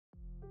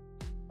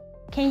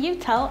Can you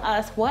tell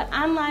us what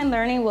online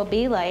learning will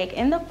be like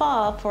in the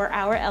fall for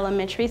our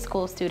elementary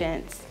school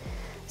students?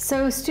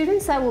 So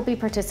students that will be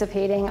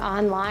participating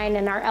online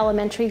in our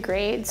elementary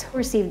grades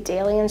receive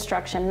daily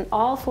instruction in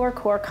all 4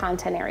 core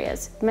content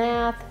areas: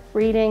 math,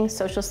 reading,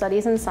 social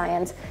studies, and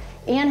science,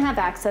 and have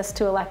access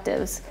to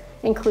electives,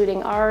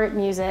 including art,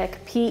 music,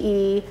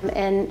 PE,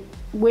 and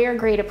where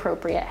grade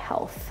appropriate,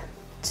 health.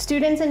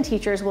 Students and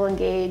teachers will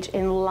engage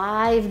in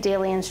live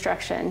daily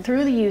instruction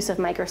through the use of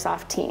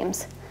Microsoft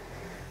Teams.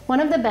 One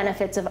of the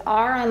benefits of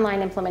our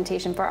online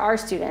implementation for our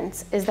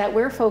students is that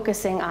we're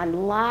focusing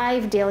on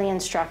live daily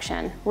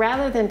instruction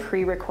rather than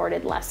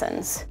pre-recorded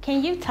lessons.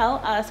 Can you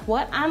tell us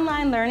what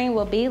online learning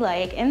will be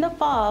like in the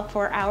fall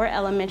for our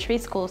elementary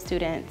school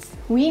students?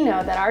 We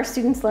know that our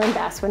students learn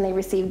best when they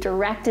receive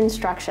direct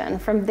instruction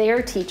from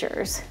their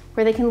teachers,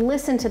 where they can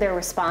listen to their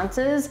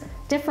responses,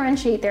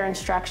 differentiate their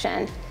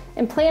instruction,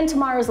 and plan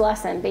tomorrow's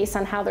lesson based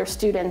on how their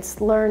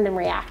students learned and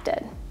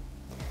reacted.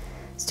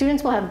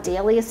 Students will have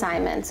daily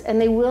assignments, and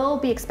they will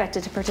be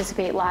expected to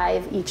participate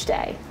live each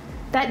day.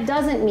 That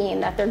doesn't mean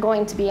that they're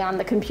going to be on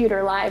the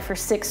computer live for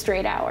 6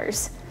 straight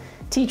hours.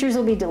 Teachers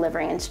will be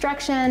delivering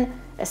instruction,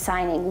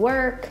 assigning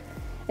work,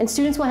 and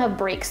students will have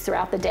breaks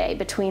throughout the day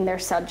between their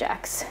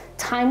subjects.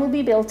 Time will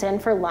be built in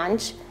for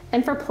lunch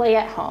and for play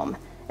at home,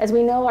 as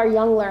we know our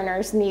young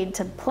learners need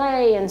to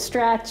play and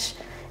stretch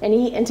and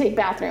eat and take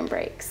bathroom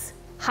breaks.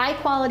 High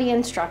quality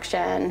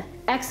instruction,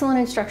 excellent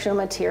instructional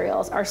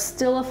materials are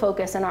still a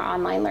focus in our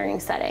online learning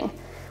setting.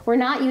 We're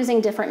not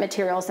using different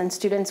materials than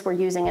students were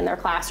using in their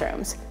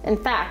classrooms. In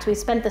fact, we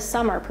spent the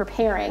summer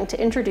preparing to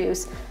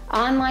introduce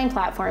online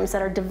platforms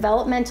that are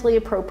developmentally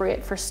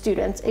appropriate for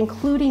students,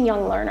 including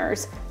young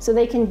learners, so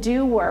they can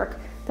do work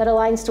that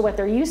aligns to what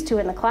they're used to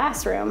in the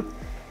classroom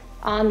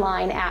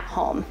online at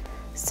home.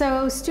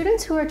 So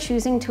students who are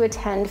choosing to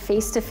attend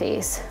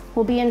face-to-face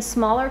will be in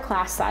smaller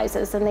class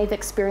sizes than they've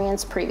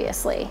experienced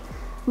previously.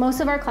 Most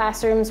of our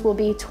classrooms will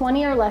be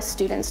 20 or less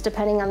students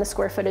depending on the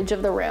square footage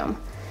of the room.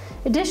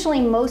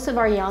 Additionally, most of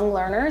our young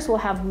learners will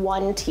have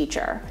 1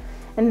 teacher,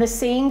 and the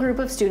same group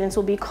of students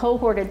will be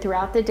cohorted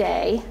throughout the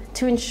day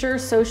to ensure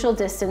social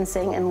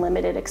distancing and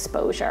limited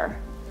exposure.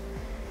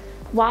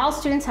 While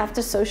students have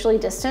to socially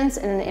distance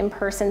in an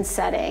in-person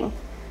setting,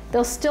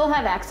 they'll still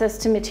have access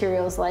to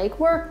materials like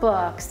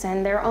workbooks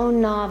and their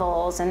own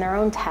novels and their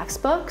own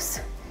textbooks.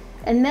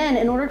 And then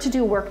in order to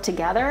do work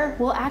together,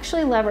 we'll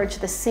actually leverage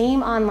the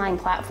same online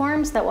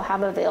platforms that we'll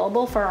have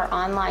available for our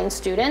online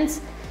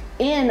students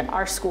in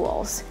our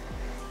schools.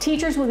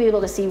 Teachers will be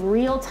able to see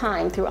real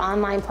time through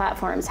online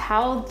platforms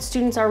how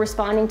students are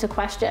responding to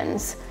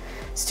questions.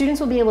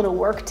 Students will be able to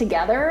work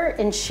together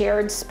in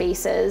shared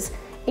spaces,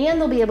 and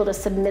they'll be able to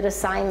submit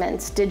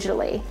assignments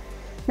digitally.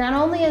 Not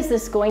only is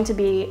this going to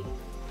be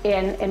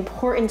an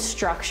important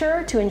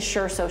structure to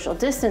ensure social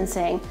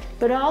distancing,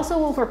 but it also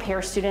will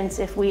prepare students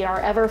if we are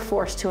ever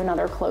forced to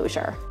another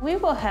closure. We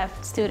will have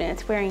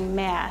students wearing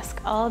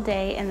masks all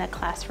day in the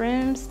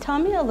classrooms. Tell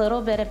me a little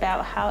bit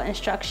about how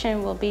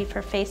instruction will be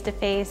for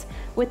face-to-face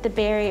with the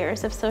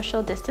barriers of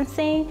social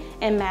distancing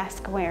and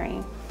mask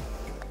wearing.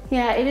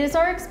 Yeah, it is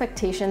our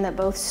expectation that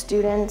both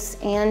students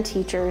and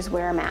teachers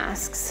wear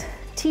masks.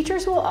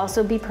 Teachers will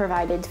also be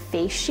provided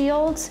face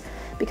shields,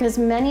 because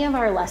many of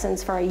our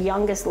lessons for our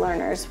youngest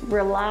learners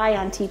rely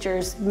on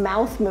teachers'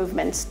 mouth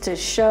movements to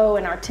show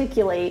and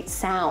articulate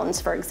sounds,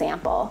 for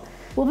example.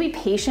 We'll be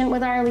patient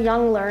with our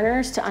young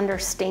learners to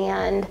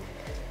understand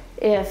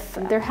if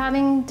they're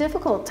having a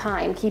difficult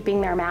time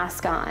keeping their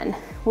mask on.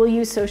 We'll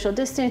use social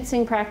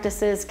distancing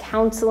practices,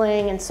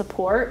 counseling, and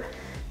support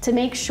to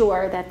make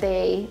sure that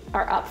they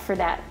are up for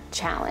that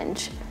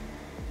challenge.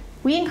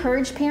 We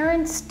encourage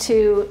parents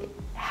to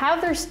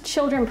have their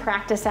children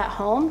practice at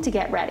home to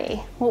get ready.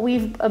 What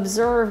we've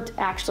observed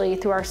actually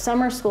through our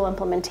summer school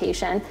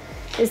implementation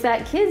is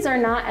that kids are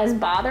not as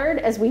bothered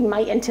as we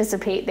might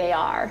anticipate they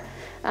are.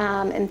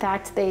 In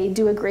fact, they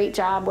do a great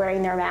job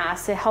wearing their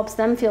masks. It helps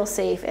them feel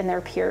safe and their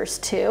peers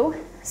too.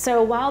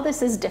 So while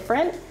this is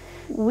different,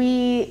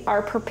 we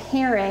are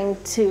preparing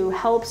to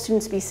help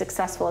students be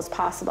successful as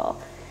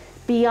possible.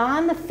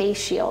 Beyond the face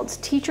shields,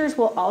 teachers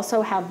will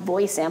also have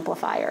voice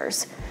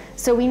amplifiers.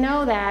 So we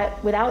know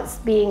that without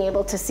being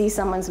able to see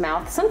someone's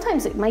mouth,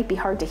 sometimes it might be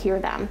hard to hear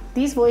them.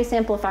 These voice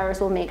amplifiers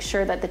will make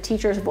sure that the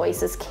teacher's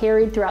voice is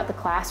carried throughout the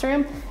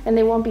classroom and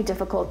they won't be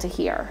difficult to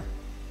hear.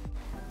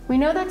 We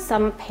know that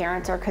some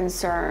parents are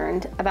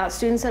concerned about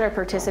students that are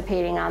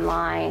participating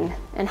online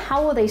and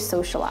how will they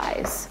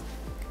socialize.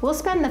 We'll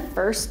spend the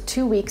first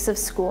 2 weeks of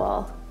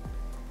school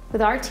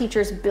with our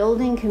teachers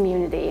building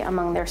community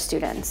among their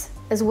students,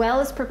 as well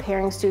as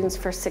preparing students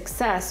for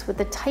success with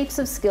the types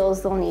of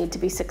skills they'll need to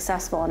be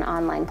successful on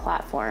online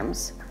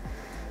platforms.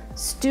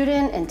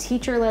 Student and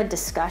teacher-led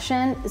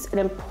discussion is an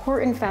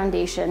important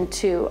foundation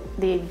to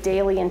the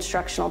daily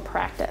instructional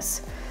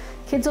practice.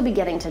 Kids will be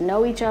getting to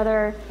know each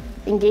other,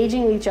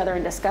 engaging with each other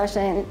in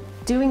discussion,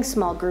 doing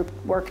small group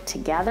work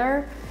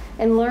together,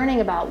 and learning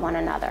about one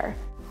another.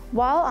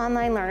 While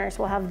online learners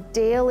will have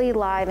daily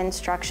live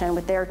instruction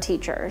with their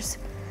teachers,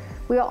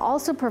 We will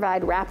also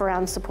provide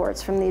wraparound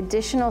supports from the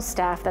additional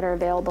staff that are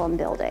available in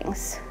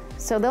buildings.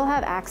 So they'll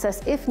have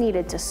access, if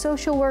needed, to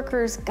social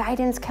workers,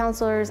 guidance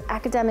counselors,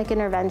 academic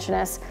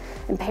interventionists,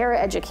 and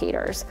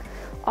paraeducators,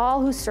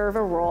 all who serve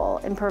a role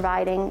in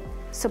providing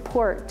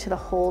support to the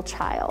whole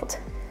child.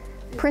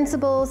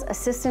 Principals,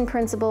 assistant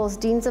principals,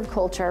 deans of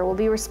culture will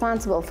be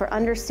responsible for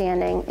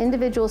understanding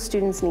individual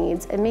students'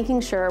 needs and making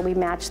sure we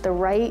match the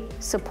right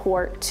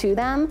support to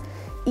them,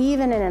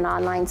 even in an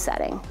online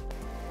setting.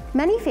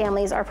 Many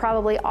families are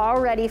probably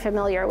already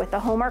familiar with the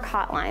homework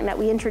hotline that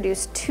we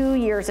introduced 2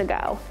 years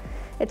ago.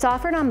 It's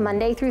offered on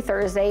Monday through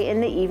Thursday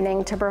in the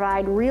evening to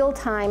provide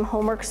real-time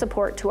homework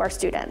support to our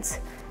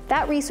students.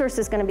 That resource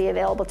is going to be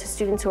available to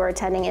students who are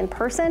attending in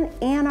person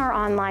and our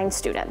online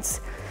students.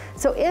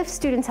 So if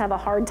students have a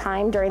hard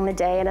time during the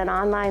day in an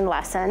online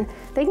lesson,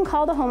 they can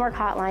call the homework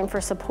hotline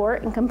for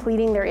support in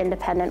completing their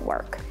independent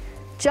work.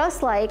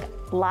 Just like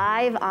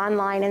live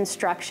online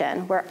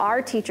instruction, where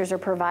our teachers are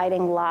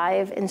providing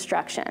live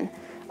instruction,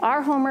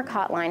 our homework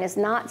hotline is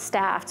not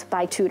staffed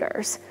by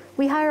tutors.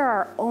 We hire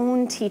our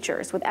own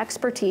teachers with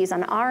expertise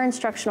on our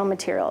instructional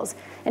materials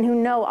and who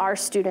know our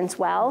students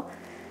well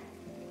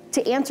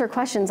to answer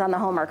questions on the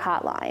homework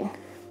hotline.